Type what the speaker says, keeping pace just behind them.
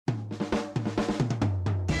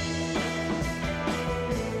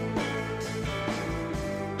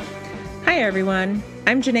everyone.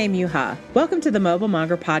 I'm Janae Muha. Welcome to the Mobile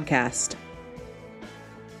Monger podcast.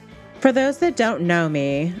 For those that don't know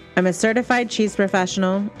me, I'm a certified cheese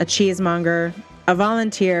professional, a cheesemonger, a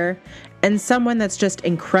volunteer, and someone that's just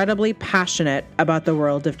incredibly passionate about the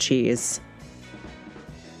world of cheese.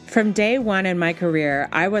 From day one in my career,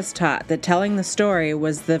 I was taught that telling the story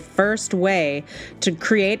was the first way to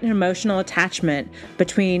create an emotional attachment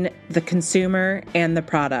between the consumer and the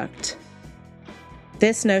product.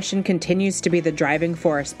 This notion continues to be the driving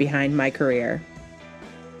force behind my career.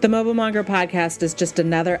 The Mobile Monger podcast is just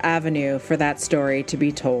another avenue for that story to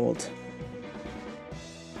be told.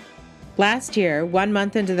 Last year, 1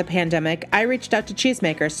 month into the pandemic, I reached out to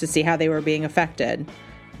cheesemakers to see how they were being affected.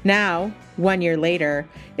 Now, 1 year later,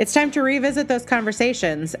 it's time to revisit those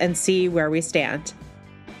conversations and see where we stand.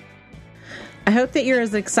 I hope that you're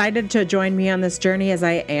as excited to join me on this journey as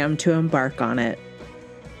I am to embark on it.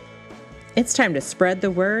 It's time to spread the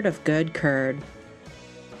word of good curd.